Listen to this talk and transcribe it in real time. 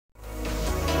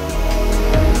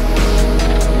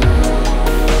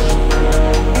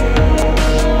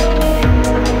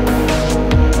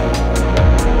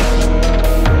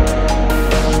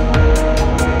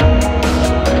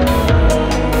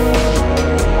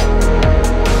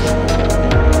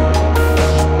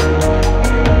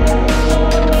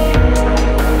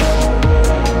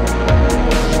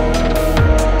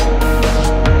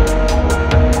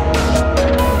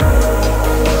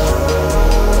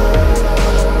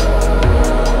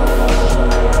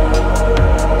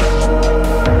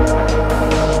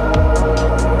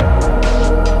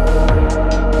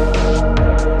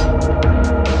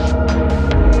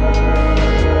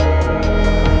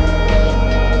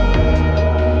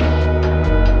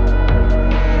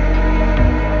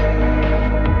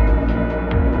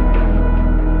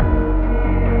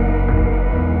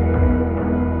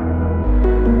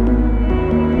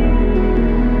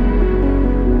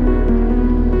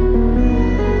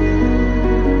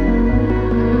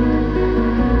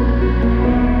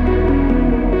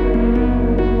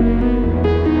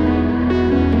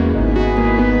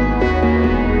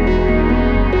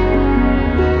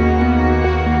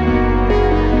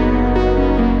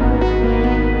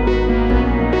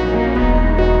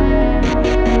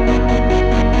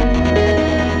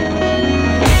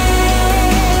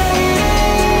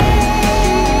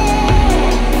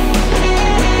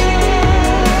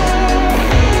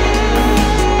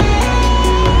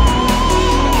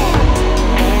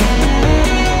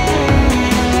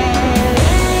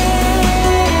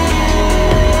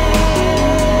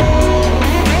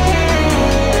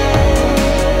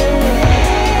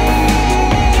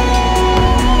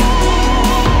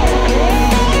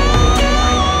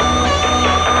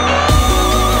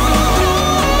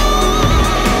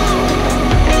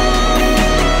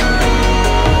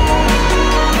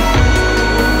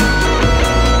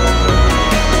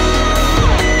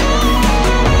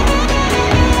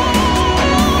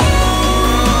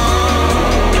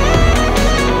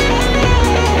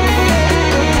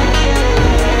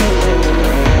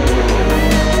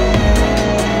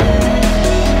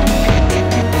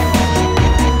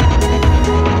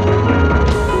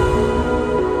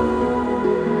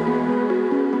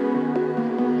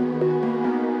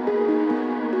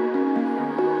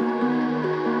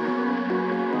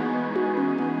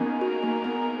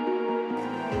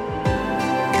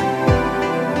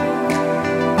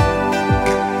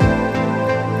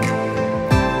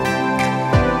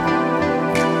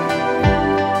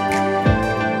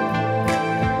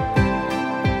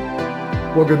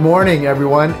Well, good morning,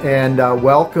 everyone, and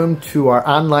welcome to our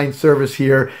online service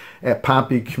here at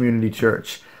Pompey Community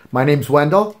Church. My name's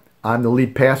Wendell. I'm the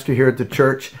lead pastor here at the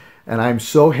church, and I'm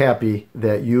so happy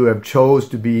that you have chose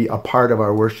to be a part of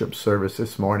our worship service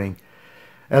this morning.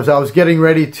 As I was getting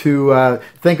ready to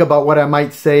think about what I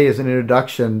might say as an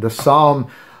introduction, the Psalm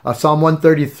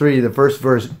 133, the first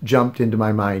verse jumped into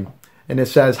my mind, and it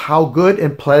says, "How good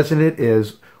and pleasant it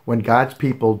is when God's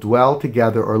people dwell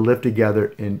together or live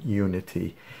together in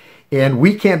unity." And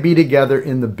we can't be together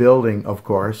in the building, of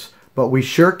course, but we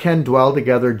sure can dwell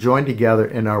together, join together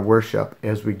in our worship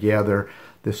as we gather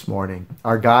this morning.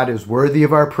 Our God is worthy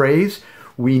of our praise.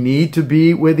 We need to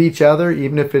be with each other,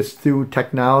 even if it's through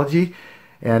technology.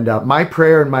 And my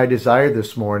prayer and my desire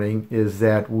this morning is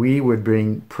that we would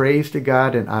bring praise to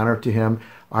God and honor to Him.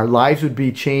 Our lives would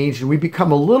be changed, and we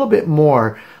become a little bit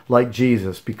more like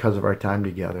Jesus because of our time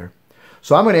together.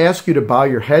 So I'm going to ask you to bow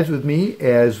your heads with me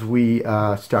as we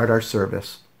start our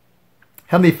service.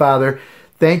 Heavenly Father,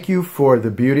 thank you for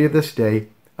the beauty of this day,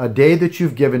 a day that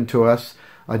you've given to us,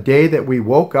 a day that we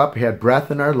woke up, had breath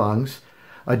in our lungs,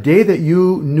 a day that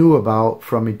you knew about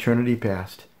from eternity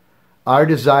past. Our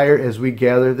desire as we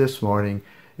gather this morning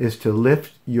is to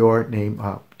lift your name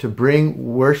up, to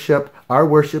bring worship, our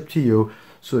worship to you,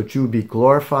 so that you be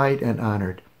glorified and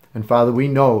honored. And Father, we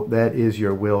know that is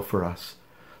your will for us.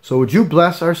 So would you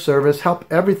bless our service, help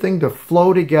everything to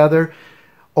flow together,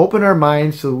 open our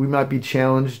minds so that we might be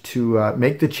challenged to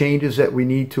make the changes that we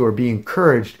need to, or be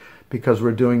encouraged because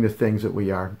we're doing the things that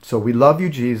we are. So we love you,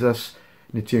 Jesus,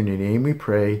 and it's in your name we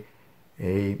pray.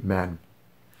 Amen.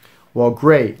 Well,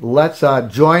 great. Let's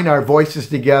join our voices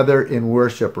together in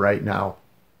worship right now.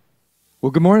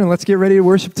 Well, good morning. Let's get ready to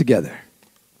worship together.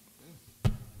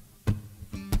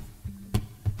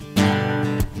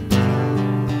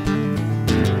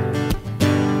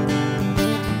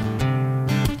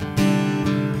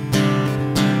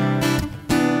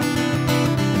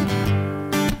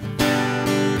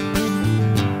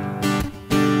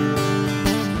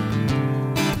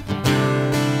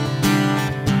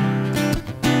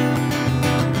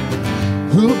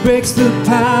 Who breaks the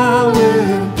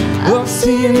power of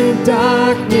sin and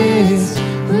darkness,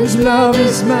 whose love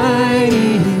is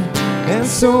mighty and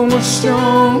so much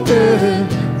stronger,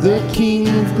 the King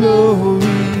of glory,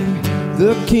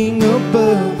 the King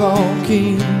above all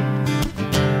kings.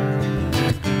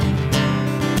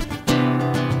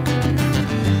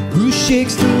 Who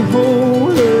shakes the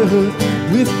whole earth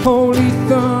with holy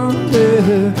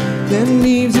thunder, then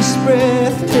leaves us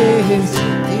breathless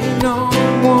in all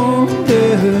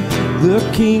wonder, the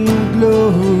King of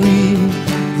glory,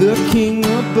 the King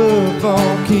above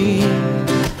all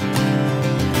kings.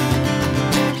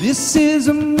 This is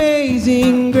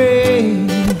amazing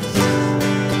grace.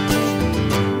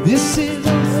 This is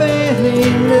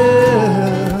unfailing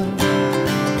love,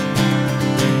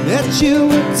 that you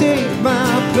would take my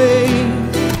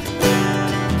place,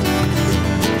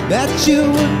 that you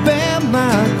would bear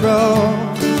my cross.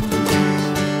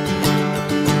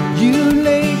 You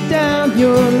laid down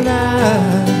your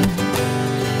life,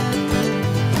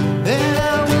 that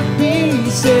I would be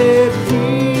set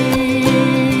free.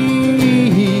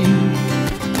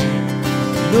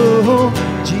 Oh,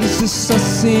 Jesus, I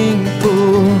sing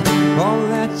for all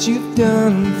that you've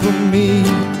done for me.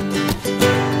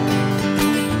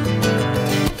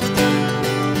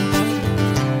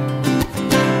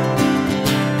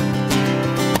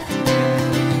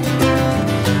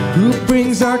 Who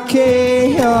brings our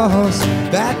chaos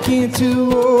back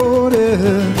into order,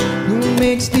 who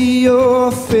makes the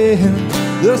orphan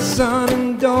the son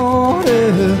and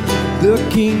daughter, the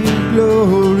King of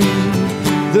glory,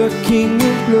 the King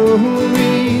of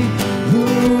glory, who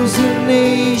rules the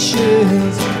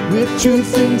nations with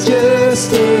truth and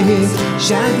justice,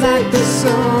 shines like the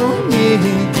sun in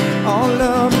all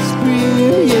of its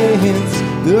brilliance,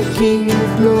 the King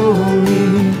of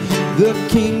glory, the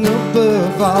King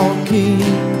above all kings.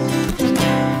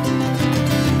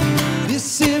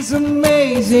 This is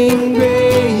amazing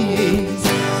grace.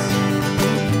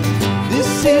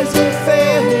 This is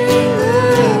unfailing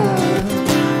love,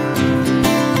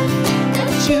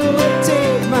 that you would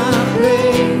take my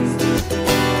place,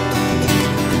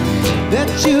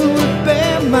 that you would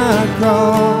bear my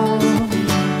cross.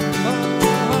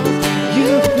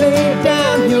 You laid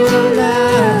down your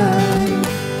life,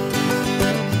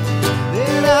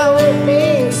 that I would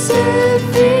be set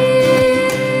free.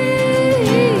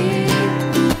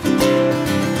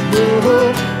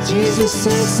 Oh, Jesus, I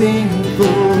sing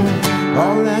for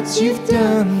all that you've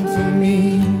done for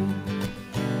me.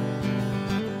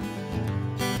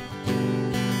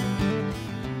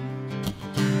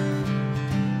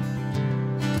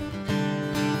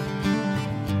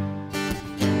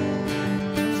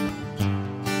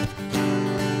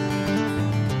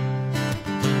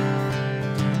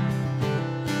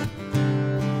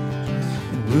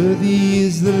 Worthy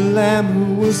is the Lamb who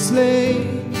was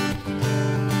slain.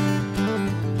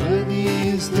 Worthy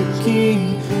is the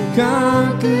King who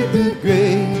conquered the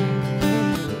grave.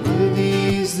 Worthy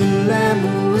is the Lamb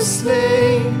who was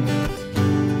slain.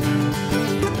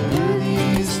 Worthy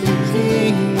is the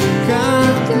King who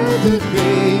conquered the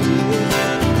grave.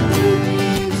 Worthy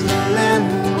is the Lamb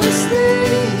who was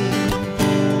slain.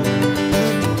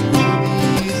 Worthy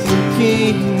is the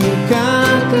King who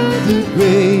conquered the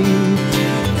grave.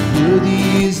 Worthy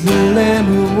is the Lamb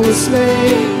who was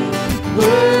slain.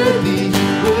 Worthy,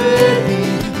 worthy,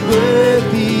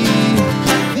 worthy.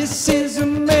 This is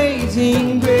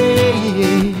amazing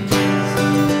grace.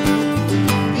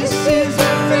 This is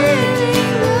unfailing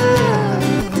love.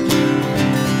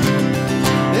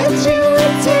 That you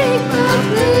would take my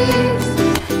place.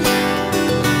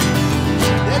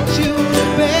 That you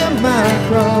would bear my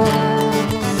cross.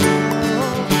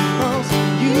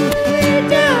 You laid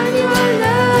down your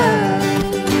life.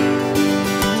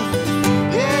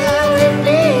 That I would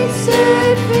be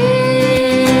set free.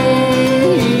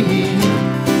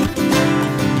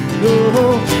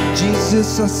 Oh, Jesus,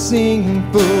 I sing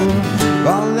for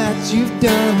all that you've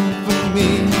done for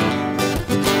me.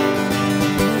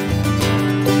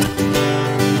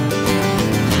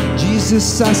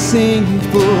 Jesus, I sing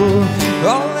for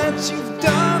all that you've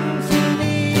done for me.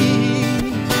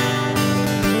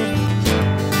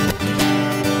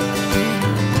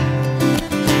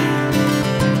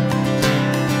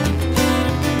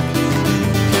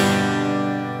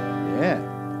 Yeah.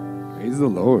 Praise the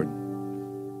Lord.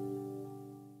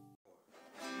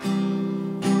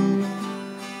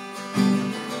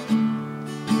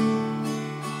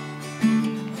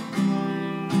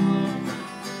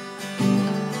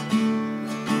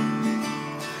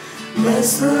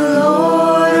 Bless the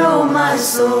Lord, oh my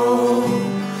soul,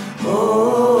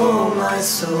 oh my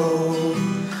soul.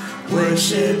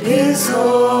 Worship His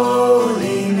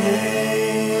holy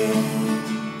name.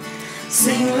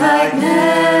 Sing like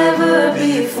never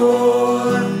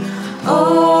before,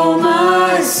 oh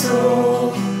my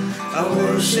soul. I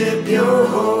worship Your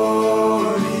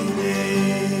holy name.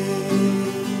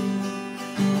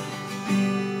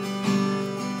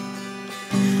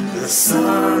 The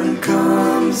sun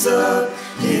comes up,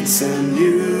 it's a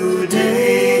new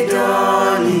day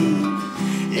dawning.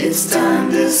 It's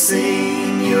time to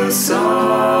sing Your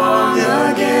song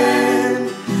again.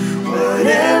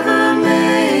 Whatever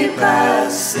may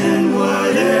pass and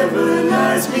whatever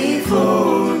lies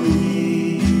before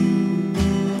me,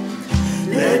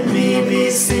 let me be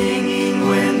singing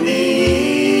when the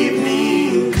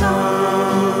evening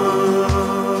comes.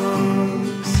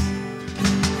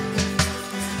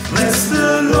 Bless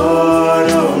the Lord,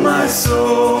 oh my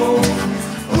soul,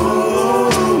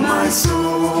 oh my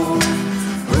soul.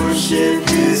 Worship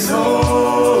His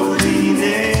holy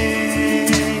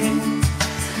name.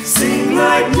 Sing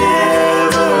like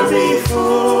never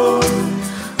before,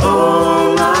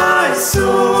 oh my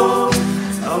soul.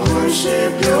 I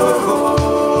worship Your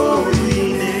holy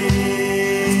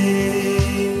name.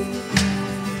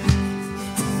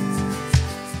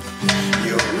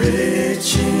 You're rich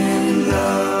in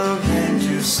love and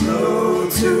You're slow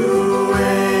to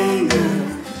anger.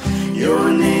 Your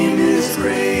name is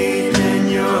great and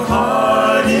Your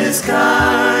heart is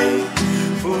kind.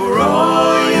 For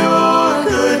all Your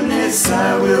goodness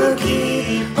I will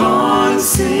keep on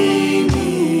singing.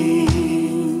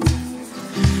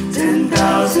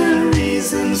 10,000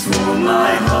 reasons for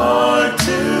my heart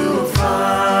to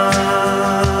find.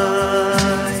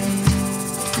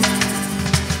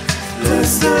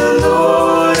 Bless the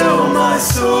Lord, oh my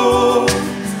soul,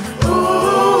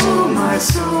 oh my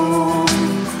soul.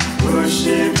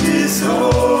 Worship His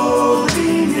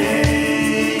holy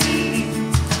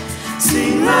name.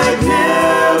 Sing like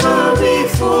never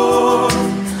before,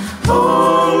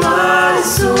 oh my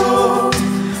soul.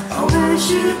 I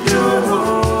worship Your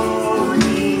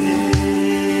holy name.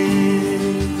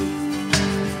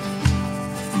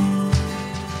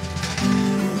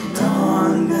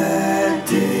 On that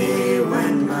day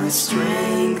when my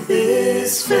strength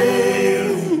is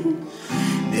failing,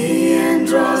 the end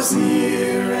draws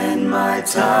near and my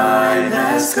time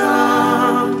has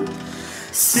come.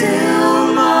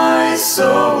 Still my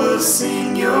soul will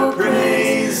sing Your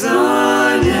praise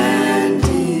unending.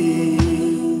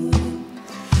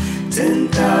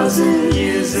 10,000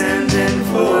 years and then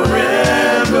forevermore.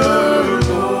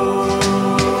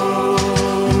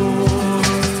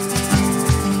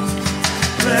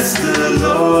 Bless the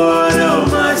Lord, oh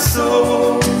my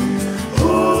soul,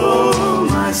 oh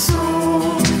my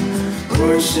soul.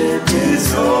 Worship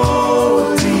His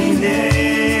holy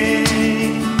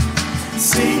name.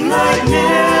 Sing like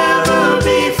never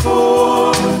before.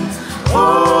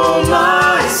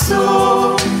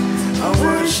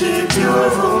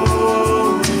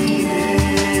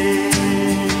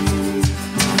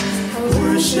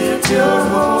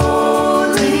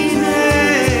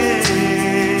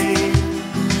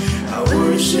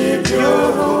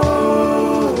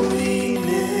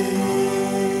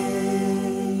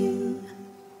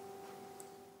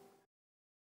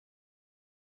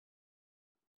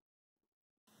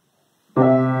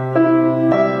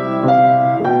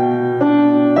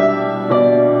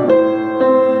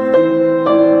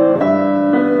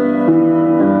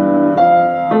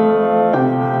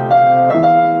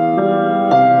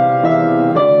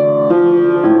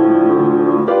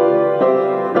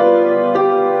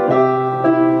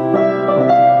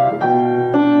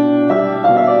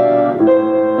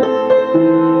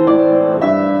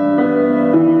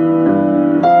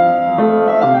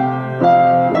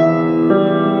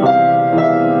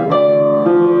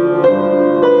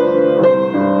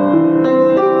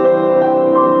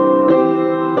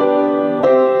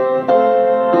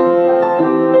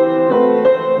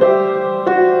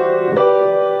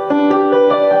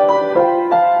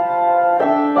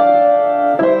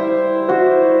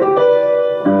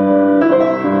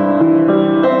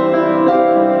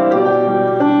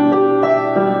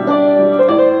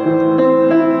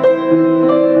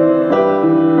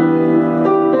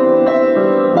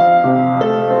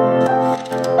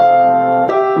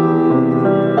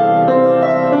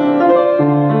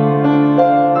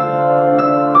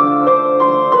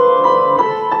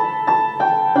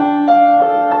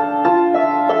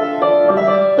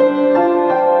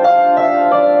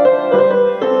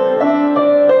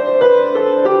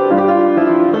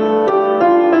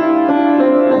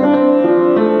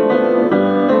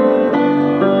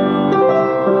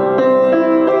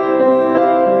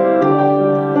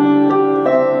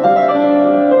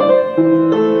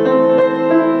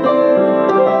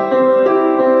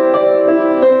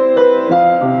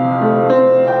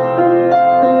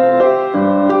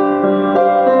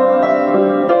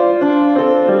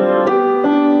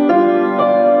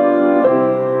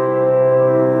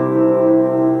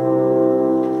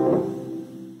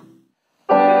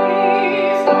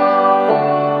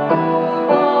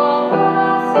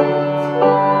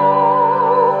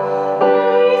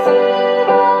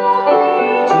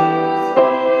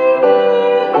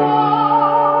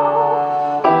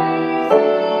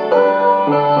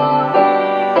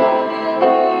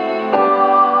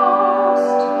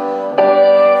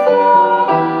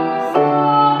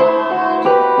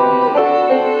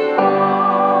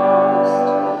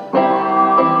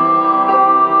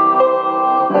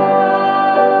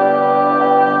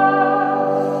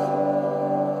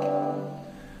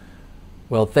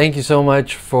 Well, thank you so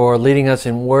much for leading us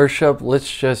in worship. Let's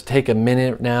just take a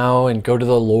minute now and go to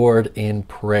the Lord in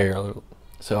prayer.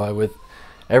 So with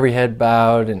every head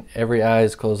bowed and every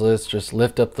eyes closed, let's just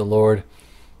lift up the Lord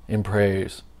in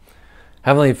prayers.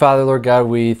 Heavenly Father, Lord God,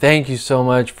 we thank you so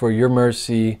much for your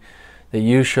mercy that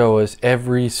you show us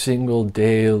every single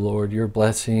day, Lord. Your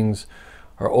blessings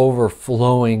are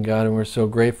overflowing, God, and we're so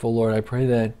grateful, Lord. I pray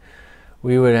that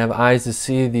we would have eyes to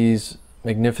see these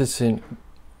magnificent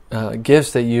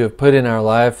gifts that you have put in our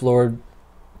life, Lord.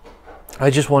 I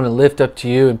just want to lift up to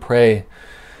you and pray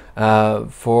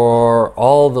for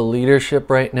all the leadership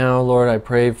right now, Lord. I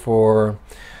pray for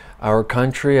our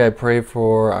country. I pray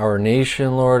for our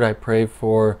nation, Lord. I pray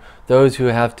for those who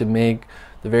have to make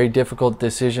the very difficult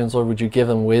decisions, Lord. Would you give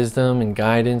them wisdom and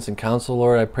guidance and counsel,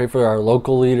 Lord? I pray for our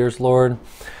local leaders, Lord.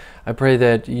 I pray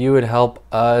that you would help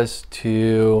us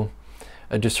to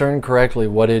discern correctly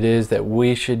what it is that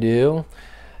we should do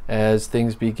as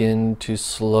things begin to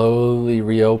slowly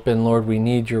reopen, Lord. We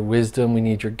need your wisdom. We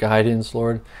need your guidance,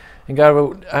 Lord. And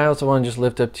God, I also want to just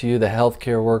lift up to you the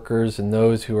healthcare workers and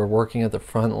those who are working at the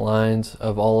front lines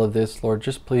of all of this, Lord.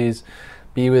 Just please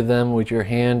be with them. Would your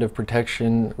hand of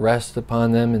protection rest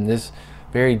upon them in this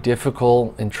very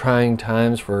difficult and trying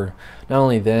times for not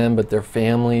only them, but their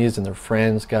families and their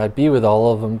friends, God. Be with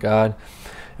all of them, God.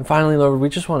 And finally, Lord, we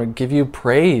just want to give you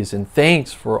praise and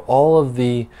thanks for all of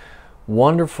the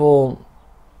wonderful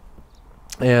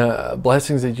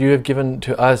blessings that you have given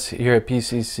to us here at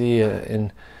PCC,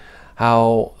 and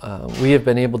how we have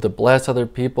been able to bless other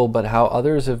people, but how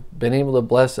others have been able to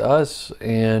bless us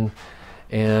and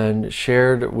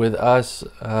shared with us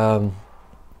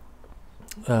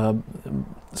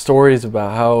stories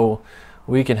about how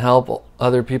we can help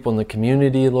other people in the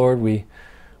community, Lord. We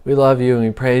love you and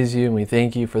we praise you and we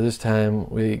thank you for this time.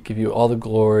 We give you all the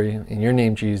glory. In your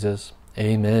name, Jesus.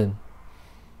 Amen.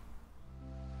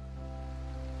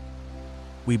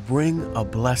 We bring a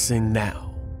blessing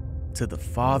now to the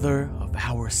Father of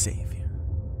our Savior,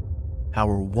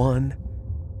 our one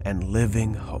and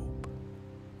living hope.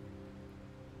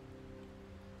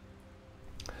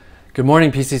 Good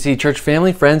morning, PCC Church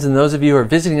family, friends, and those of you who are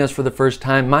visiting us for the first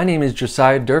time. My name is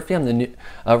Josiah Durfee. I'm the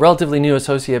relatively new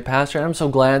associate pastor, and I'm so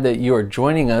glad that you are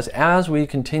joining us as we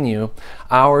continue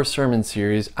our sermon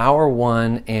series, Our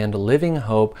One and Living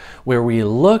Hope, where we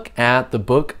look at the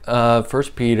book of 1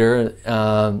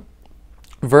 Peter,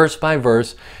 verse by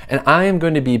verse, and I am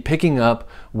going to be picking up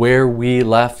where we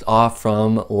left off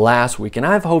from last week. And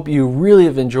I hope you really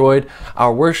have enjoyed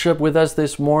our worship with us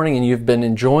this morning and you've been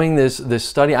enjoying this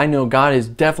study. I know God has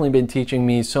definitely been teaching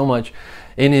me so much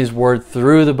in his word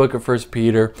through the book of 1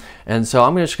 Peter. And so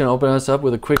I'm just going to open us up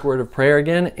with a quick word of prayer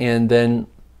again, and then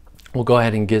we'll go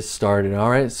ahead and get started. All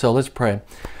right, so let's pray.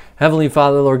 Heavenly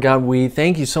Father, Lord God, we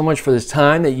thank you so much for this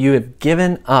time that you have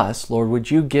given us. Lord,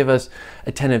 would you give us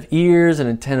attentive ears and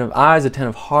attentive eyes,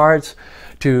 attentive hearts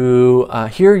to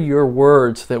hear your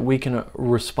words, that we can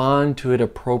respond to it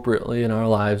appropriately in our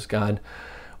lives, God.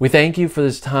 We thank you for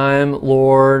this time,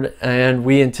 Lord, and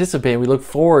we look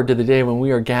forward to the day when we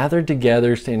are gathered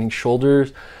together, standing shoulder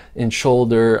in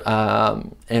shoulder,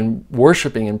 and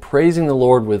worshiping and praising the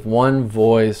Lord with one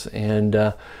voice.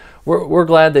 And we're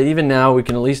glad that even now we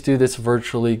can at least do this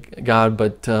virtually, God,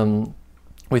 but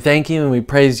we thank you and we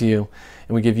praise you,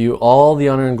 and we give you all the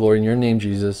honor and glory in your name,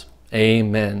 Jesus.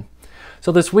 Amen.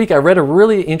 So this week I read a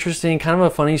really interesting, kind of a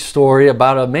funny story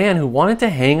about a man who wanted to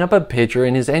hang up a picture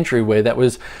in his entryway that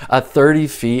was 30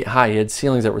 feet high. He had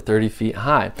ceilings that were 30 feet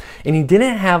high. And he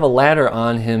didn't have a ladder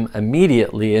on him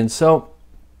immediately. And so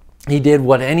he did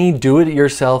what any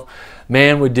do-it-yourself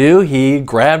man would do. He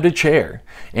grabbed a chair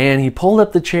and he pulled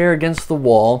up the chair against the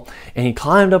wall and he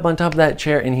climbed up on top of that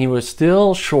chair, and he was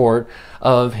still short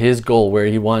of his goal where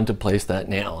he wanted to place that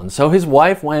nail. And so his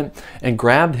wife went and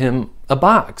grabbed him a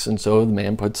box, and so the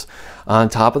man puts on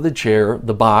top of the chair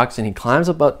the box, and he climbs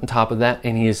up on top of that,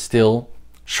 and he is still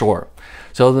short.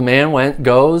 So the man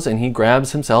goes and he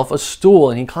grabs himself a stool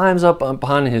and he climbs up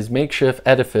upon his makeshift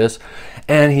edifice,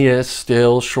 and he is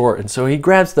still short. And so he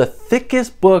grabs the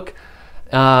thickest book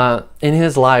in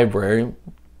his library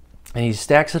and he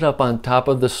stacks it up on top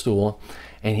of the stool,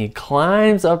 and he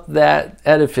climbs up that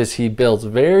edifice he builds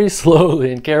very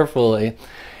slowly and carefully,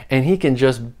 and he can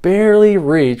just barely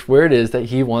reach where it is that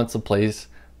he wants to place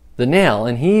the nail.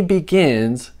 And he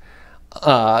begins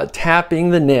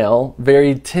tapping the nail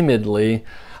very timidly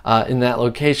in that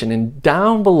location. And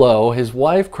down below, his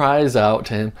wife cries out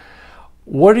to him,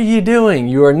 "What are you doing?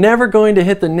 You are never going to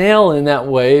hit the nail in that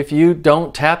way if you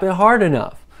don't tap it hard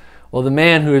enough." Well, the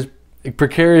man, who is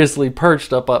precariously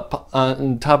perched up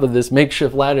on top of this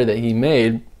makeshift ladder that he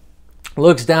made,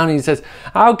 looks down and he says,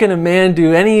 how can a man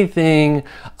do anything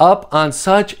up on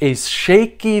such a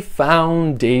shaky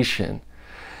foundation?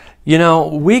 You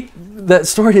know, that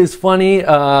story is funny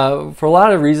for a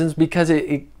lot of reasons, because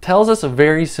it tells us a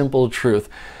very simple truth,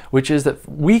 which is that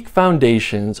weak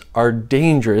foundations are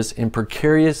dangerous and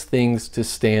precarious things to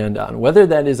stand on. Whether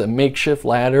that is a makeshift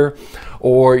ladder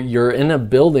or you're in a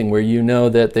building where you know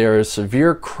that there are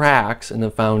severe cracks in the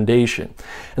foundation.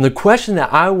 And the question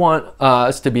that I want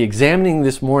us to be examining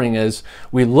this morning as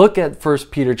we look at 1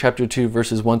 Peter chapter 2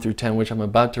 verses 1 through 10, which I'm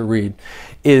about to read,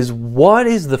 is what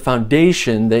is the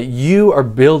foundation that you are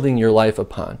building your life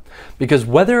upon? Because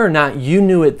whether or not you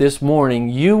knew it this morning,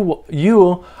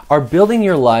 you are building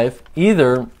your life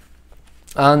either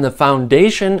on the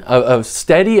foundation of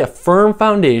steady, a firm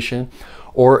foundation,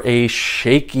 or a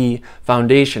shaky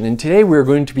foundation. And today we're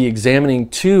going to be examining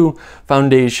two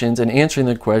foundations and answering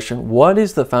the question, what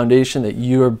is the foundation that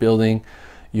you are building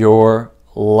your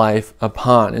life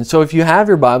upon? And so if you have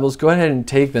your Bibles, go ahead and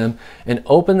take them and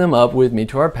open them up with me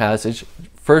to our passage,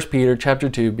 1 Peter chapter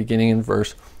 2, beginning in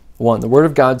verse 1. The Word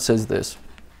of God says this: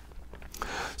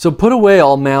 So put away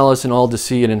all malice and all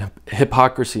deceit and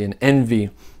hypocrisy and envy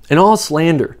and all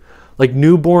slander. Like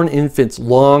newborn infants,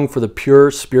 long for the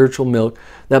pure spiritual milk,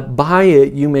 that by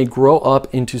it you may grow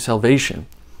up into salvation,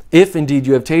 if indeed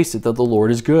you have tasted that the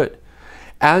Lord is good.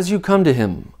 As you come to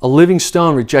him, a living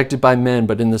stone rejected by men,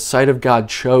 but in the sight of God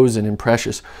chosen and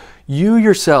precious, you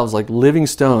yourselves, like living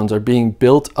stones, are being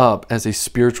built up as a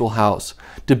spiritual house,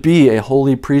 to be a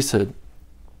holy priesthood,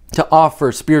 to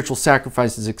offer spiritual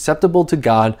sacrifices acceptable to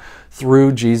God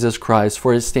through Jesus Christ.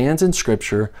 For it stands in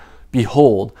Scripture,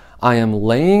 Behold, I am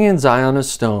laying in Zion a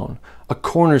stone, a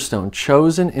cornerstone,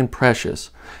 chosen and precious,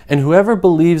 and whoever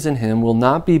believes in him will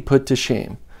not be put to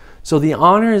shame. So the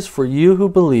honor is for you who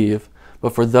believe,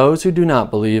 but for those who do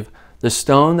not believe, the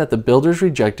stone that the builders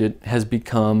rejected has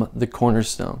become the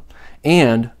cornerstone,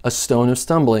 and a stone of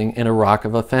stumbling and a rock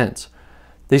of offense.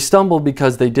 They stumble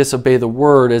because they disobey the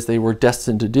word as they were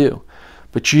destined to do.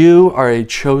 But you are a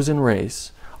chosen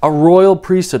race, a royal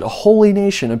priesthood, a holy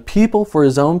nation, a people for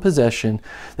his own possession,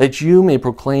 that you may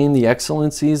proclaim the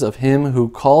excellencies of him who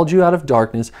called you out of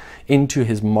darkness into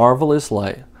his marvelous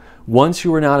light. Once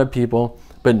you were not a people,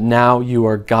 but now you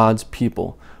are God's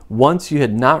people. Once you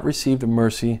had not received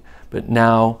mercy, but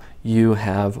now you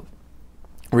have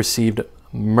received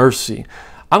mercy.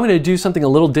 I'm going to do something a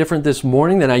little different this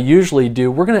morning than I usually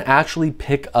do. We're going to actually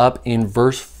pick up in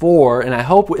verse 4, and I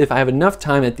hope if I have enough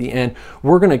time at the end,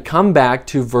 we're going to come back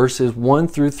to verses 1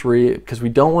 through 3, because we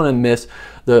don't want to miss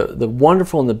the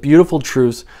wonderful and the beautiful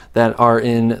truths that are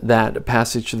in that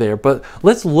passage there. But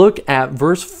let's look at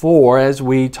verse 4 as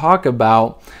we talk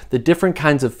about the different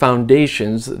kinds of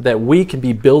foundations that we can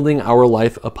be building our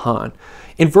life upon.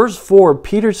 In verse 4,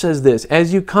 Peter says this: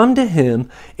 As you come to him,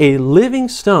 a living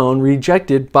stone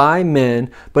rejected by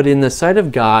men, but in the sight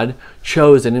of God,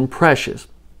 chosen and precious.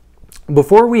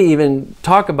 Before we even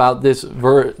talk about this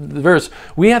verse,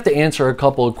 we have to answer a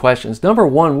couple of questions. Number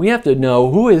one, we have to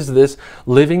know, who is this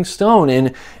living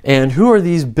stone, and who are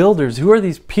these builders? Who are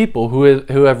these people who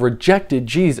have rejected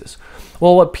Jesus?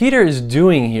 Well, what Peter is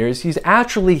doing here is he's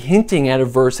actually hinting at a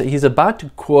verse that he's about to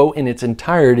quote in its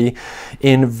entirety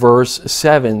in verse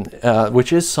 7,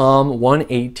 which is Psalm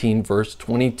 118, verse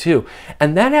 22.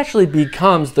 And that actually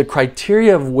becomes the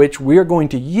criteria of which we are going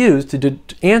to use to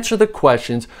answer the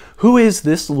questions, who is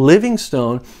this living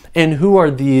stone and who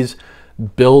are these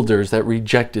builders that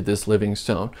rejected this living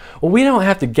stone? Well, we don't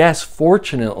have to guess,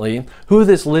 fortunately, who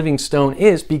this living stone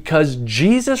is, because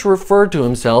Jesus referred to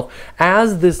himself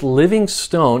as this living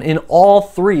stone in all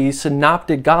three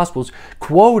synoptic gospels,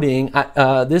 quoting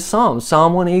this psalm,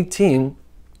 Psalm 118,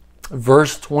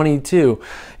 verse 22.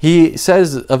 He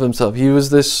says of himself, he was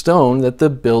this stone that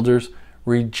the builders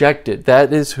rejected.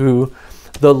 That is who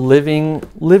the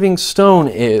living stone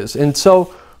is. And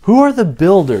so, who are the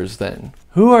builders then?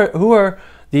 Who are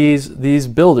these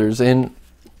builders? And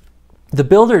the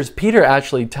builders, Peter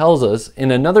actually tells us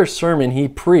in another sermon he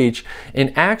preached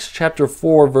in Acts chapter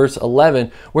 4, verse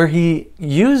 11, where he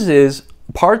uses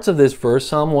parts of this verse,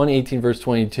 Psalm 118, verse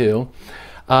 22,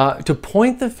 to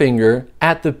point the finger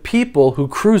at the people who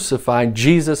crucified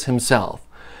Jesus himself.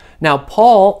 Now,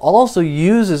 Paul also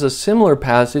uses a similar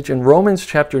passage in Romans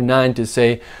chapter 9 to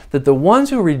say that the ones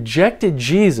who rejected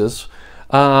Jesus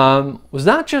was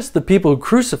not just the people who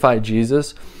crucified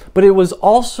Jesus, but it was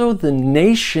also the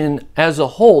nation as a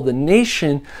whole, the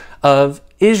nation of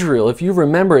Israel. If you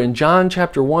remember in John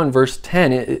chapter 1, verse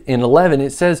 10 and 11,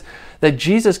 it says that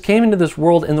Jesus came into this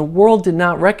world and the world did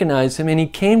not recognize him, and he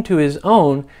came to his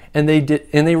own and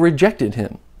they rejected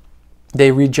him.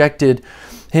 They rejected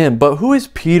him. But who is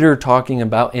Peter talking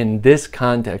about in this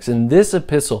context, in this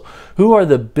epistle? Who are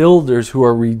the builders who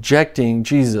are rejecting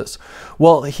Jesus?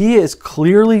 Well, he is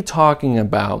clearly talking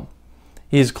about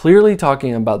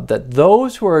that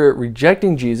those who are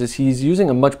rejecting Jesus, he's using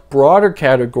a much broader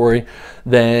category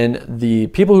than the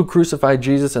people who crucified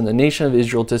Jesus and the nation of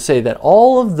Israel to say that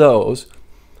all of those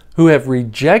who have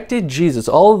rejected Jesus,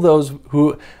 all of those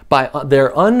who by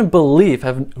their unbelief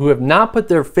who have not put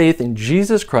their faith in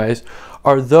Jesus Christ,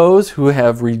 are those who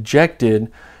have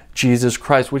rejected Jesus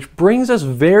Christ, which brings us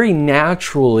very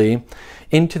naturally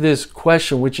into this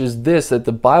question, which is this, that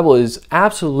the Bible is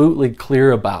absolutely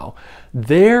clear about.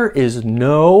 There is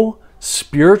no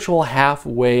spiritual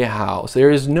halfway house.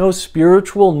 There is no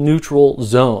spiritual neutral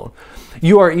zone.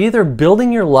 You are either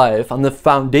building your life on the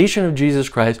foundation of Jesus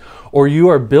Christ, or you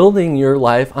are building your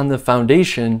life on the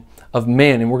foundation of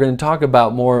man. And we're going to talk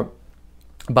about more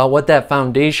about what that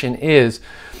foundation is.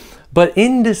 But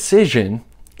indecision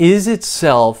is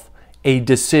itself a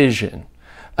decision.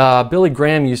 Billy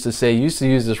Graham used to use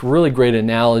this really great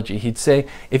analogy. He'd say,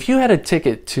 if you had a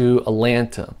ticket to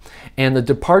Atlanta and the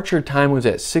departure time was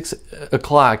at 6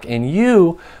 o'clock and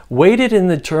you waited in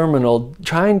the terminal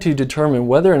trying to determine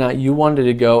whether or not you wanted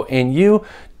to go, and you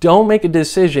don't make a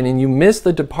decision and you miss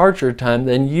the departure time,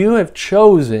 then you have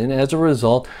chosen as a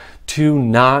result to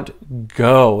not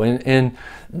go. And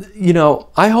you know,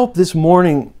 I hope this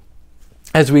morning,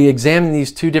 as we examine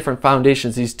these two different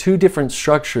foundations, these two different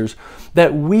structures,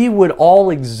 that we would all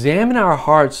examine our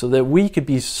hearts so that we could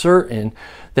be certain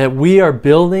that we are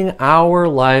building our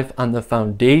life on the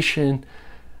foundation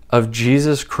of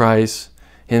Jesus Christ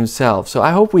himself. So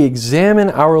I hope we examine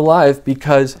our life,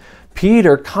 because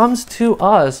Peter comes to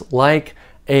us like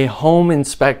a home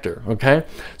inspector, okay?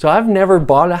 So I've never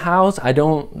bought a house. I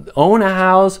don't own a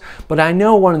house, but I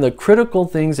know one of the critical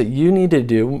things that you need to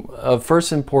do of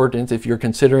first importance if you're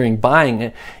considering buying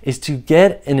it is to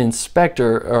get an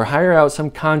inspector or hire out some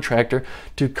contractor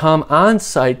to come on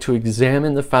site to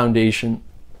examine the foundation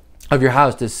of your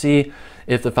house to see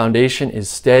if the foundation is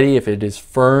steady, if it is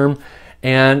firm.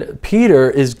 And Peter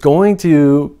is going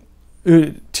to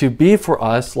be for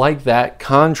us like that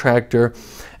contractor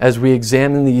as we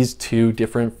examine these two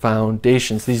different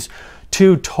foundations, these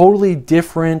two totally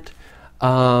different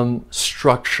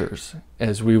structures,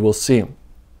 as we will see.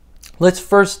 Let's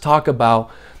first talk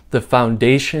about the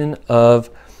foundation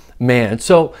of man.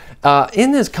 So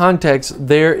in this context,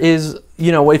 there is,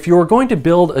 you know, if you were going to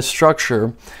build a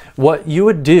structure, what you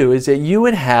would do is that you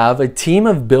would have a team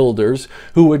of builders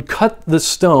who would cut the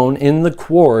stone in the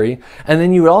quarry, and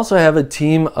then you would also have a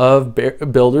team of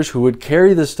builders who would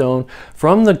carry the stone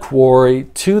from the quarry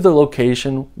to the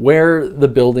location where the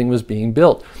building was being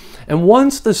built. And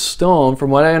once the stone,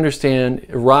 from what I understand,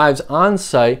 arrives on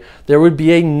site, there would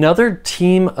be another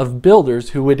team of builders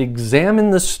who would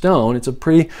examine the stone. It's a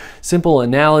pretty simple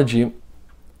analogy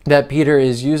that Peter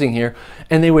is using here,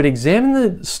 and they would examine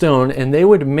the stone and they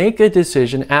would make a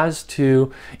decision as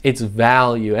to its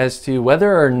value, as to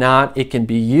whether or not it can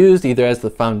be used either as the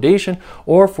foundation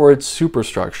or for its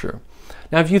superstructure.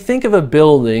 Now, if you think of a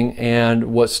building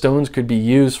and what stones could be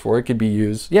used for, it could be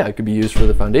used, it could be used for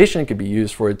the foundation, it could be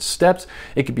used for its steps,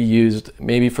 it could be used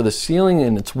maybe for the ceiling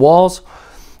and its walls.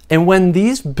 And when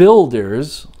these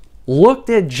builders looked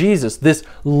at Jesus, this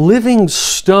living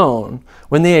stone,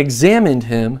 when they examined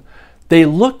him, they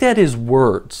looked at his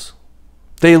words.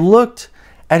 They looked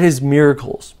at his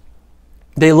miracles.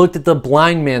 They looked at the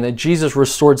blind man that Jesus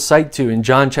restored sight to in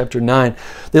John chapter 9.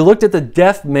 They looked at the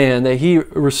deaf man that he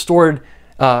restored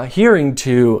hearing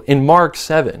to in Mark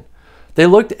 7. They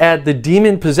looked at the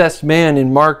demon-possessed man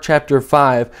in Mark chapter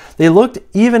 5. They looked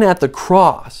even at the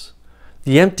cross,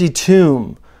 the empty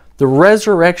tomb, the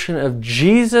resurrection of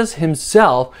Jesus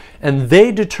himself, and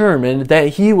they determined that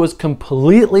he was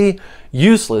completely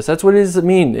useless. That's what it does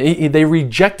mean. They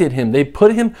rejected him. They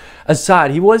put him aside.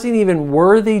 He wasn't even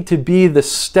worthy to be the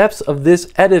steps of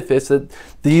this edifice that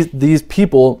these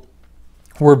people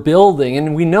were building.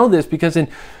 And we know this because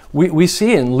we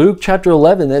see in Luke chapter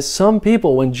 11 that some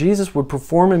people, when Jesus would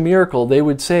perform a miracle, they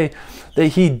would say that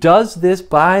he does this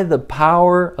by the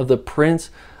power of the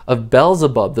prince of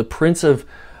Beelzebub, the prince of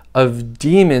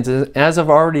demons. As I've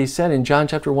already said in John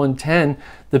chapter 1:10,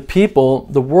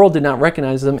 the world did not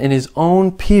recognize them, and his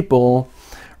own people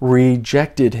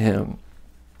rejected him.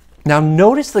 Now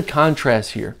notice the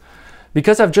contrast here.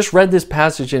 Because I've just read this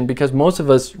passage, and because most of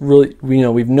us really, we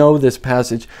know this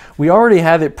passage, we already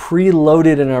have it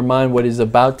preloaded in our mind what is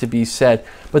about to be said.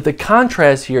 But the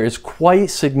contrast here is quite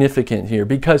significant here,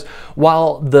 because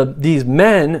while these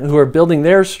men who are building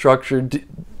their structure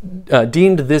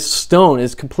deemed this stone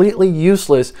as completely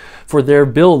useless for their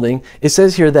building, it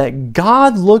says here that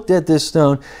God looked at this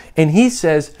stone and he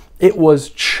says it was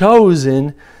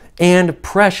chosen and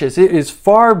precious. It is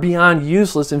far beyond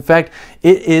useless. In fact,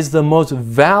 it is the most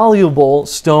valuable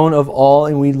stone of all,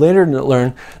 and we later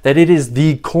learn that it is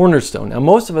the cornerstone. Now,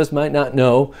 most of us might not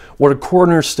know what a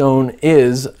cornerstone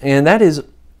is, and that is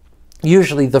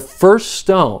usually the first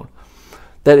stone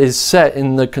that is set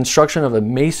in the construction of a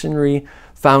masonry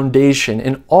foundation,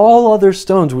 and all other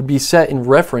stones would be set in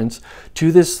reference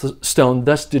to this stone,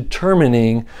 thus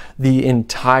determining the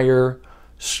entire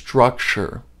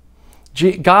structure.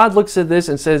 God looks at this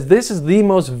and says, this is the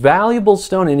most valuable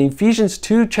stone. In Ephesians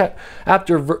 2,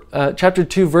 chapter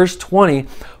 2, verse 20,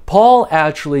 Paul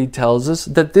actually tells us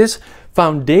that this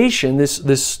foundation,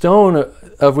 this stone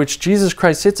of which Jesus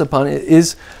Christ sits upon,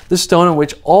 is the stone on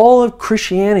which all of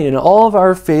Christianity and all of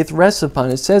our faith rests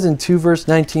upon. It says in 2 verse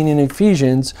 19 in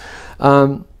Ephesians,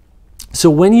 so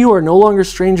when you are no longer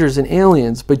strangers and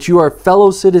aliens, but you are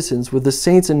fellow citizens with the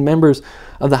saints and members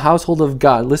of the household of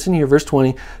God. Listen here, verse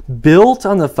 20. Built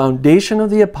on the foundation of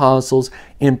the apostles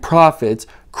and prophets,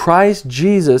 Christ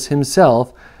Jesus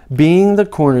himself being the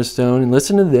cornerstone. And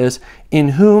listen to this. In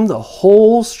whom the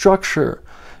whole structure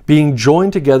being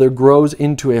joined together grows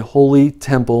into a holy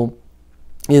temple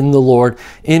in the Lord.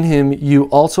 In him you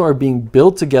also are being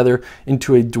built together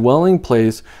into a dwelling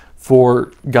place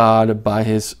for God by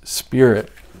his Spirit.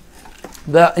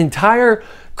 The entire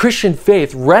Christian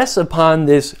faith rests upon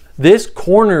this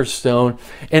cornerstone,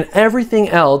 and everything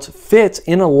else fits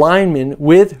in alignment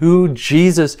with who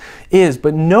Jesus is.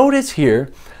 But notice here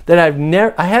that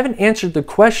I haven't answered the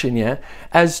question yet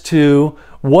as to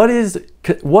what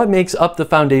makes up the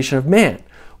foundation of man.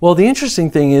 Well, the interesting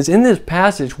thing is, in this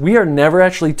passage, we are never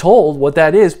actually told what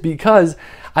that is, because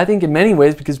I think in many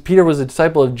ways, because Peter was a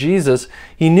disciple of Jesus,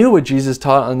 he knew what Jesus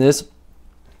taught on this.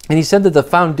 And he said that the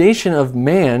foundation of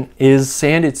man is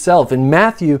sand itself. In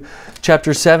Matthew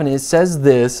chapter 7, it says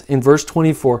this in verse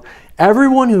 24,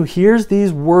 everyone who hears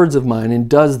these words of mine and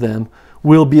does them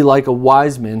will be like a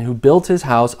wise man who built his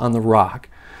house on the rock.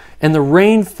 And the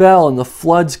rain fell and the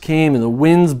floods came and the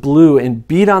winds blew and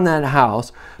beat on that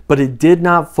house, but it did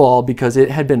not fall because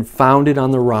it had been founded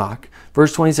on the rock.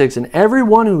 Verse 26, and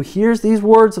everyone who hears these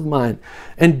words of mine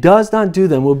and does not do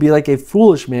them will be like a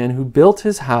foolish man who built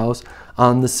his house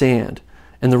on the sand.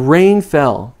 And the rain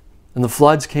fell, and the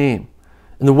floods came,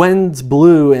 and the winds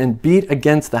blew and beat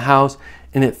against the house,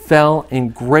 and it fell,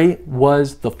 and great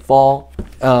was the fall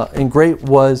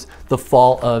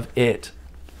of it.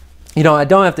 You know, I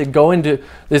don't have to go into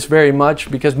this very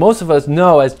much, because most of us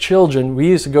know as children, we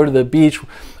used to go to the beach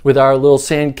with our little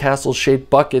sandcastle-shaped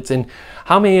buckets. And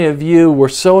how many of you were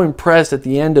so impressed at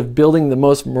the end of building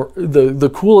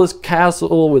the coolest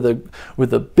castle with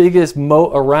the biggest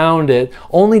moat around it,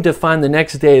 only to find the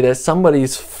next day that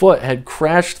somebody's foot had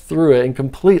crashed through it and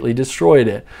completely destroyed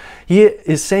it? He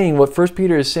is saying, what 1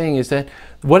 Peter is saying is that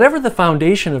whatever the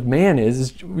foundation of man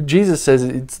is, Jesus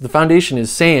says the foundation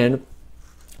is sand.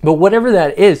 But whatever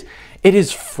that is, it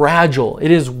is fragile,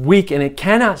 it is weak, and it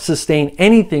cannot sustain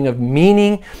anything of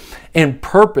meaning and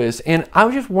purpose. And I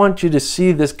just want you to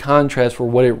see this contrast for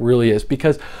what it really is.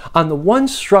 Because on the one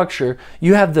structure,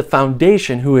 you have the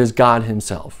foundation, who is God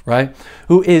himself, right?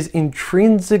 Who is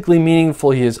intrinsically meaningful.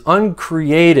 He is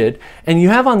uncreated. And you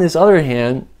have on this other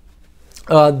hand,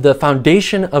 the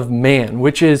foundation of man,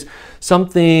 which is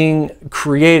something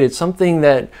created, something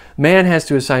that man has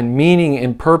to assign meaning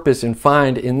and purpose and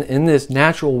find in this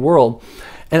natural world.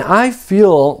 And I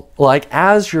feel like,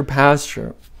 as your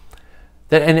pastor,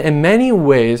 that in many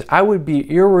ways I would be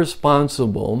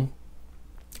irresponsible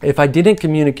if I didn't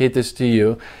communicate this to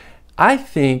you. I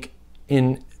think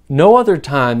in no other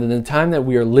time than the time that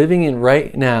we are living in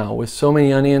right now, with so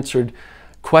many unanswered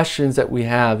questions that we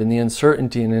have and the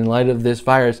uncertainty, and in light of this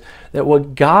virus, that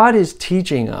what God is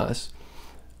teaching us,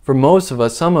 for most of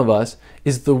us, some of us,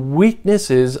 is the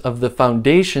weaknesses of the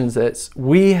foundations that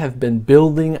we have been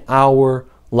building our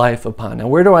life upon. Now,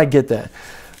 where do I get that?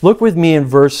 Look with me in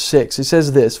verse 6. It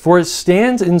says this, for it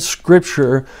stands in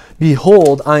Scripture,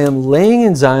 behold, I am laying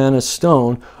in Zion a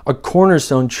stone, a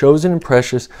cornerstone, chosen and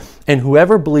precious, and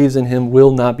whoever believes in him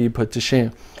will not be put to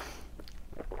shame.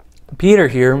 Peter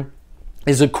here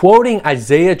is quoting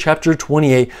Isaiah chapter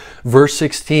 28, verse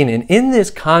 16. And in this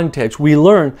context, we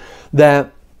learn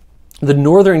that the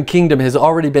northern kingdom has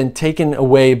already been taken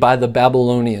away by the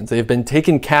Babylonians. They've been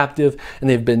taken captive and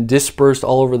they've been dispersed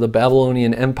all over the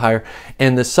Babylonian Empire.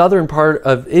 And the southern part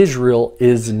of Israel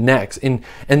is next. And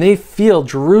they feel,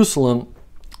 Jerusalem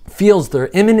feels their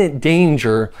imminent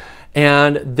danger,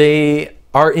 and they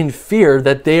are in fear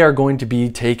that they are going to be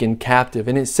taken captive.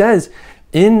 And it says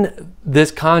in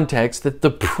this context that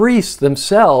the priests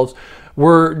themselves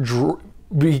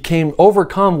became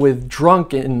overcome with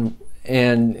drunk and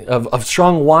of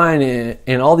strong wine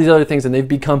and all these other things, and they've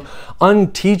become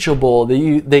unteachable.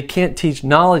 They can't teach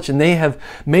knowledge, and they have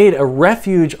made a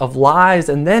refuge of lies.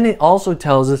 And then it also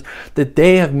tells us that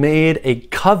they have made a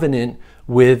covenant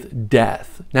with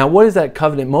death. Now, what is that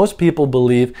covenant? Most people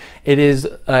believe it is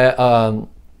a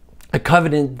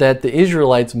covenant that the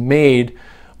Israelites made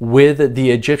with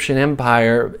the Egyptian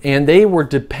Empire, and they were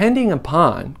depending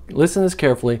upon, listen to this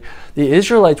carefully, the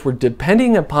Israelites were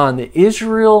depending upon the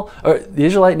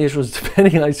Israelite nation was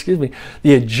depending on,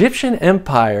 the Egyptian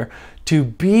Empire to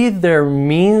be their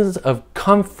means of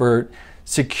comfort,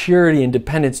 security, and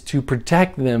dependence to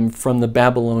protect them from the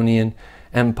Babylonian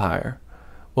Empire.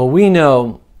 Well, we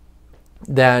know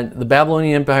that the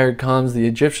Babylonian Empire comes, the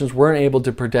Egyptians weren't able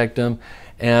to protect them,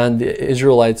 and the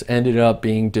Israelites ended up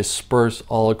being dispersed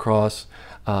all across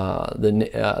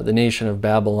the nation of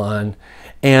Babylon.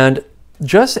 And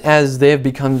just as they have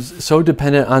become so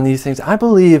dependent on these things, I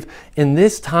believe in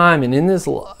this time and in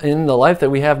the life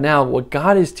that we have now, what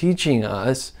God is teaching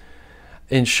us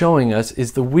and showing us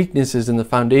is the weaknesses and the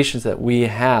foundations that we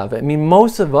have. I mean,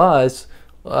 most of us,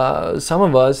 some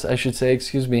of us, I should say,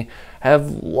 have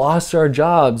lost our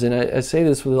jobs. And I say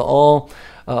this with all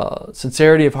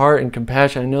sincerity of heart and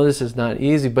compassion. I know this is not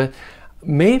easy, but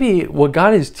maybe what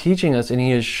God is teaching us and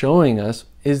He is showing us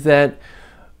is that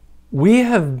we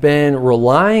have been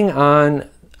relying on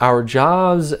our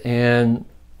jobs and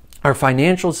our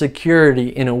financial security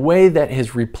in a way that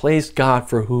has replaced God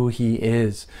for who He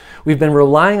is. We've been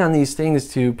relying on these things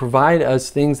to provide us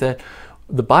things that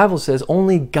the Bible says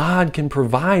only God can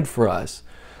provide for us.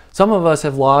 Some of us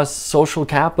have lost social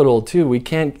capital too. We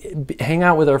can't hang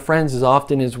out with our friends as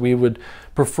often as we would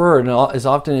prefer and as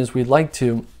often as we'd like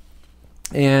to.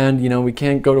 And, we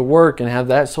can't go to work and have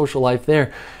that social life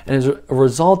there. And as a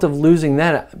result of losing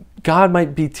that, God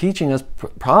might be teaching us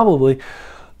probably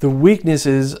the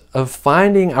weaknesses of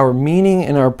finding our meaning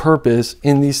and our purpose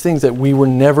in these things that we were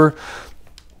never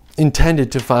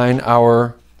intended to find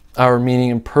our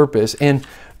meaning and purpose. And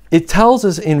it tells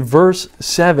us in verse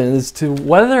 7 as to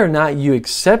whether or not you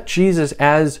accept Jesus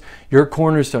as your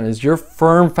cornerstone, as your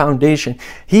firm foundation.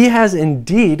 He has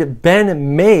indeed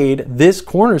been made this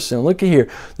cornerstone. Look at here.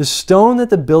 The stone that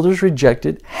the builders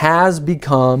rejected has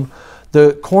become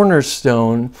the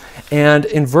cornerstone. And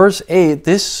in verse 8,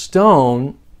 this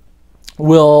stone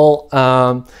will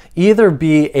either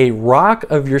be a rock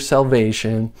of your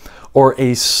salvation or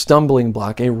a stumbling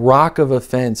block, a rock of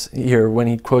offense here when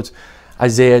he quotes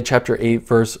Isaiah chapter 8,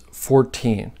 verse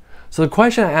 14. So the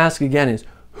question I ask again is,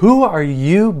 who are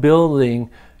you building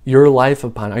your life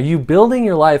upon? Are you building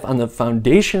your life on the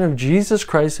foundation of Jesus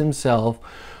Christ Himself,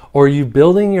 or are you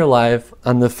building your life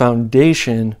on the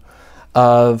foundation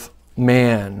of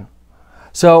man?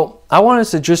 So I want us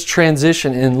to just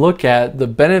transition and look at the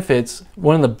benefits,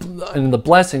 one of the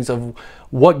blessings of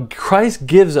what Christ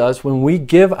gives us when we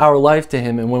give our life to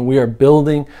Him and when we are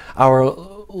building our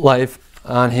life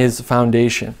on His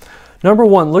foundation. Number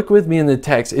one, look with me in the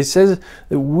text. It says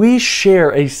that we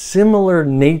share a similar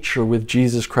nature with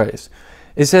Jesus Christ.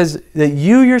 It says that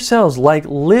you yourselves, like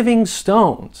living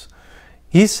stones.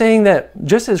 He's saying that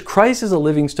just as Christ is a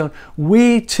living stone,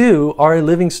 we too are a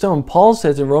living stone. Paul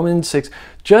says in Romans 6,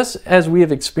 just as we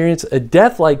have experienced a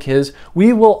death like His,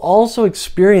 we will also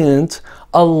experience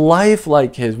a life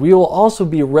like His. We will also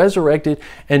be resurrected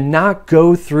and not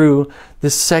go through the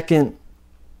second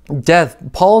death.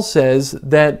 Paul says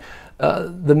that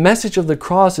the message of the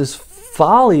cross is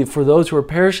folly for those who are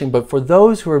perishing, but for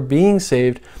those who are being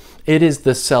saved, it is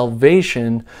the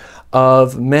salvation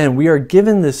of men. We are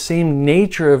given the same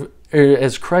nature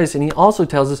as Christ, and he also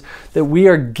tells us that we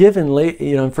are given,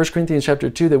 in 1 Corinthians chapter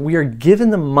 2, that we are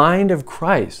given the mind of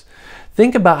Christ.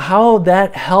 Think about how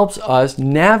that helps us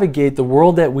navigate the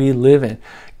world that we live in.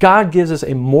 God gives us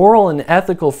a moral and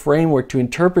ethical framework to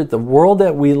interpret the world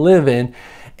that we live in,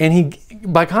 and He,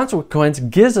 by consequence,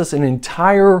 gives us an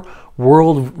entire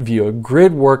worldview, a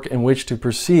grid work in which to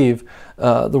perceive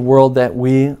the world that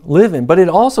we live in. But it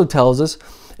also tells us,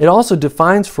 it also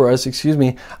defines for us,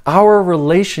 our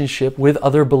relationship with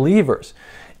other believers.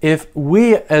 If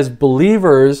we as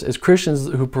believers, as Christians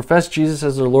who profess Jesus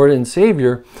as their Lord and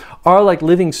Savior, are like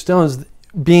living stones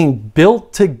being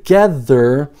built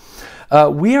together,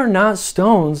 we are not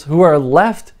stones who are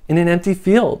left in an empty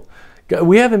field.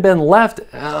 We haven't been left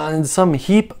in some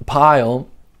heap pile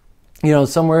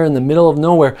somewhere in the middle of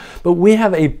nowhere, but we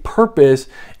have a purpose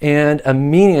and a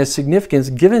meaning, a significance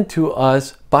given to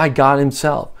us by God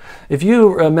himself. If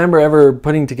you remember ever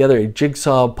putting together a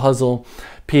jigsaw puzzle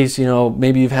piece,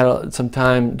 maybe you've had some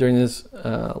time during this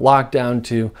lockdown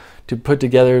to put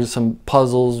together some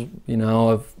puzzles,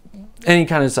 of any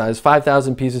kind of size,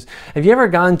 5,000 pieces. Have you ever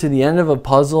gotten to the end of a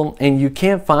puzzle and you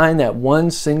can't find that one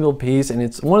single piece, and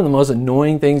it's one of the most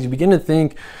annoying things? You begin to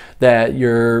think that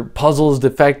your puzzle is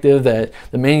defective, that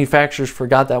the manufacturers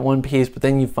forgot that one piece, but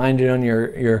then you find it on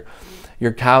your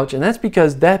couch, and that's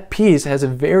because that piece has a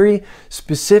very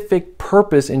specific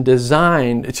purpose and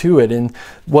design to it. And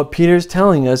what Peter's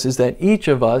telling us is that each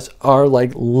of us are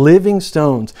like living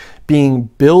stones being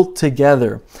built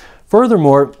together.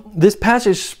 Furthermore, this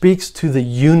passage speaks to the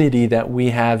unity that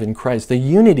we have in Christ, the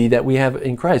unity that we have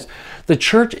in Christ. The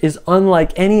church is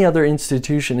unlike any other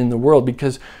institution in the world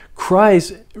because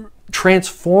Christ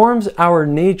transforms our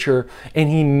nature and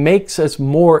he makes us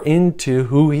more into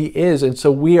who he is. And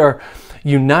so we are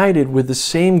united with the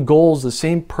same goals, the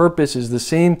same purposes, the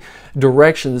same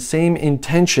direction, the same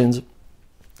intentions.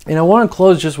 And I want to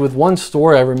close just with one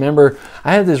story. I remember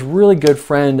I had this really good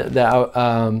friend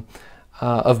that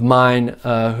of mine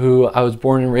who I was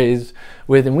born and raised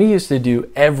with, and we used to do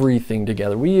everything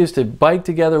together. We used to bike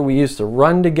together, we used to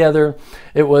run together.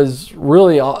 It was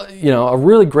really, a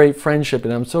really great friendship,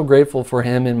 and I'm so grateful for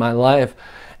him in my life.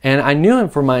 And I knew him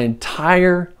for my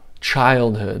entire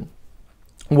childhood.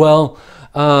 Well,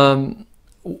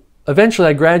 eventually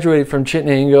I graduated from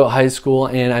Chittenango High School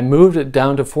and I moved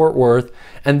down to Fort Worth,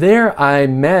 and there I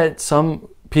met some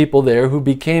people there who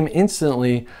became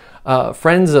instantly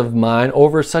friends of mine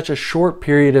over such a short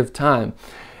period of time.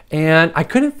 And I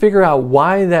couldn't figure out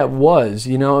why that was.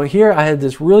 Here I had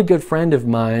this really good friend of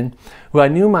mine who I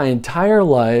knew my entire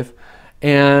life,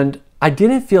 and I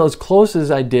didn't feel as close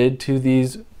as I did to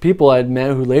these people I'd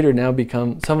met who later now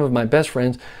become some of my best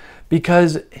friends,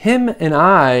 because him and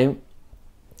I,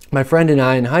 my friend and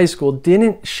I in high school,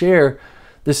 didn't share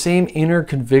the same inner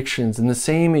convictions and the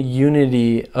same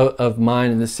unity of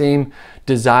mind and the same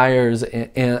desires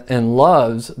and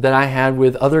loves that I had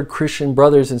with other Christian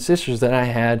brothers and sisters that I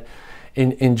had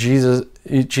in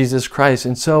Jesus Christ.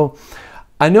 And so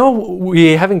I know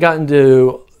we haven't gotten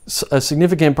to a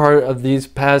significant part of these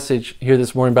passage here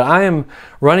this morning, but I am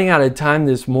running out of time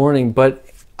this morning. But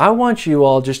I want you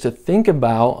all just to think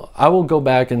about, I will go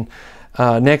back and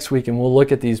next week and we'll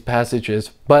look at these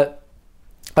passages, but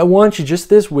I want you just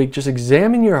this week, just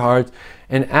examine your hearts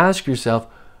and ask yourself,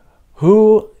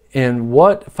 who and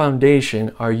what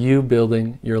foundation are you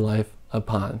building your life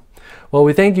upon? Well,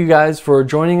 we thank you guys for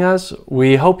joining us.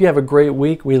 We hope you have a great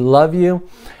week. We love you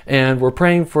and we're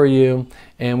praying for you.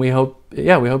 And we hope you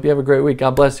have a great week.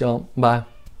 God bless y'all. Bye.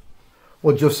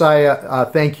 Well, Josiah,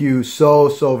 thank you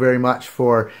so very much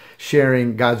for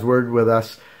sharing God's word with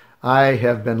us. I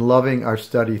have been loving our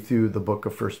study through the book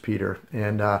of 1 Peter,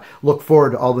 and look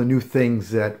forward to all the new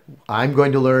things that I'm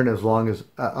going to learn, as well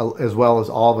as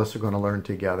all of us are going to learn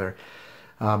together.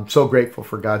 I'm so grateful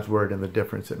for God's word and the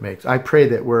difference it makes. I pray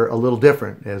that we're a little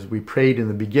different, as we prayed in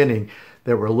the beginning,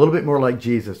 that we're a little bit more like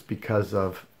Jesus because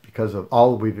of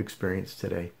all we've experienced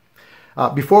today.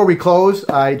 Before we close,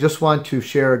 I just want to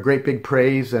share a great big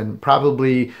praise, and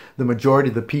probably the majority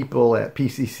of the people at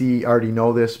PCC already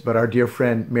know this, but our dear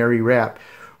friend Mary Rapp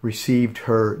received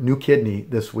her new kidney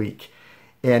this week,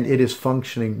 and it is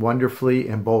functioning wonderfully,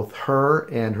 and both her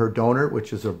and her donor,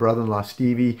 which is her brother-in-law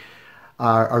Stevie,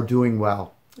 are doing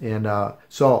well. And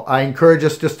so I encourage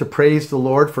us just to praise the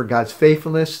Lord for God's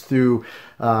faithfulness through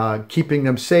keeping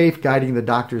them safe, guiding the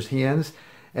doctor's hands.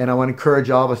 And I want to encourage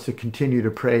all of us to continue to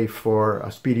pray for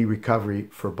a speedy recovery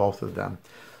for both of them.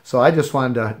 So I just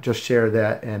wanted to just share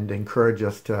that and encourage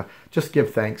us to just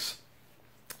give thanks.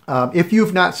 If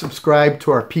you've not subscribed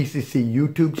to our PCC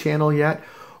YouTube channel yet,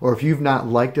 or if you've not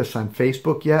liked us on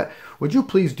Facebook yet, would you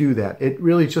please do that? It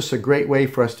really is just a great way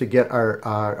for us to get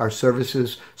our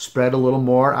services spread a little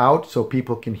more out so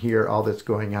people can hear all that's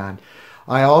going on.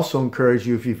 I also encourage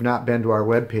you, if you've not been to our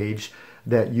webpage,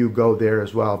 that you go there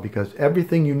as well, because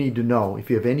everything you need to know, if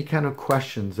you have any kind of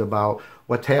questions about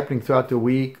what's happening throughout the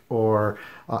week or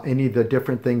any of the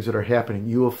different things that are happening,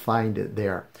 you will find it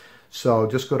there. So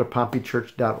just go to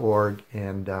pompeychurch.org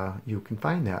and you can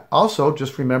find that. Also,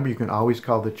 just remember, you can always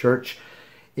call the church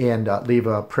and leave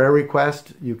a prayer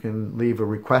request. You can leave a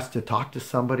request to talk to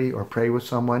somebody or pray with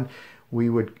someone.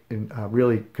 We would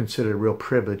really consider it a real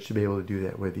privilege to be able to do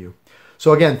that with you.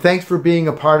 So again, thanks for being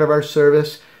a part of our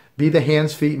service. Be the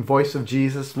hands, feet, and voice of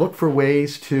Jesus. Look for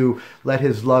ways to let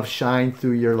his love shine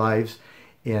through your lives.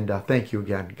 And thank you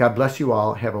again. God bless you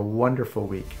all. Have a wonderful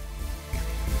week.